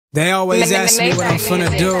They always ask me what I'm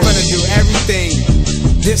finna do. I'm finna do everything.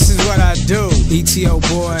 This is what I do. Ethio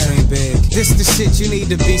boy, ain't big. This the shit you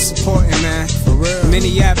need to be supporting, man. For real.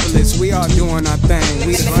 Minneapolis, we all doing our thing.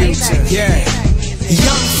 We the future. Yeah.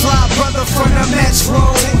 Young fly brother from the metro,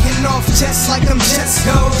 taking off just like them jets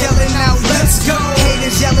go, yelling out, let's go.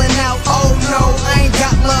 Haters yelling out, oh no, I ain't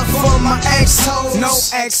got love for my ex-hoes. No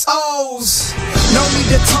XOs. No need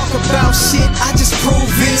to talk about shit, I just prove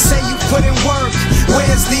it. Say you put in work,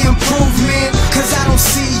 where's the improvement? Cause I don't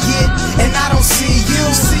see it, and I don't see you.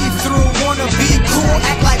 See through, wanna be cool,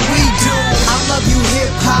 act like we do. I love you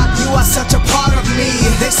hip-hop, you are such a part of me.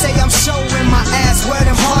 They say I'm showing my ass, where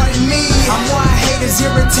them hard in me. I'm why haters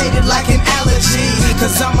irritated like an allergy.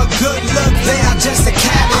 Cause I'm a good look, they are just a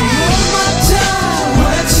cavity. I'm on my job,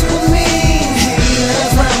 what you mean?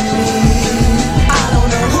 Haters around me. I don't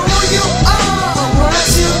know who you are or what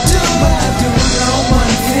you do, but I do know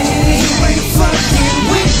one thing. You ain't fucking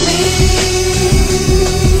with me.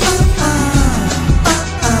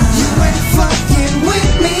 You ain't fucking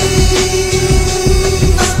with me.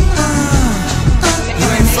 You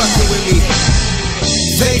ain't fucking with me.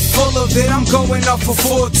 They full of it, I'm going off a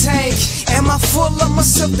full tank. Am I full of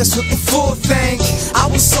myself? That's what the fool think. I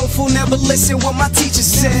was so full, never listen what my teacher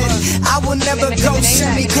said. I will never go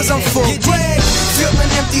send me cause I'm full bread.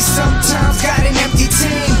 Feeling empty sometimes, got an empty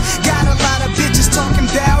team. Got a lot of bitches talking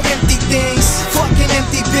about empty things. Fucking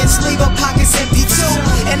empty bitch, leave her pockets empty too.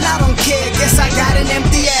 And I don't care, guess I got an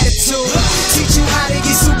empty attitude. Teach you how to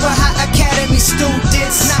get super hot academy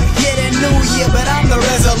students. Not yet a new year, but I'm the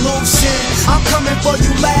resolution. I'm coming for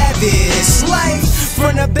you lavish life,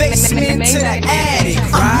 from the basement to the attic.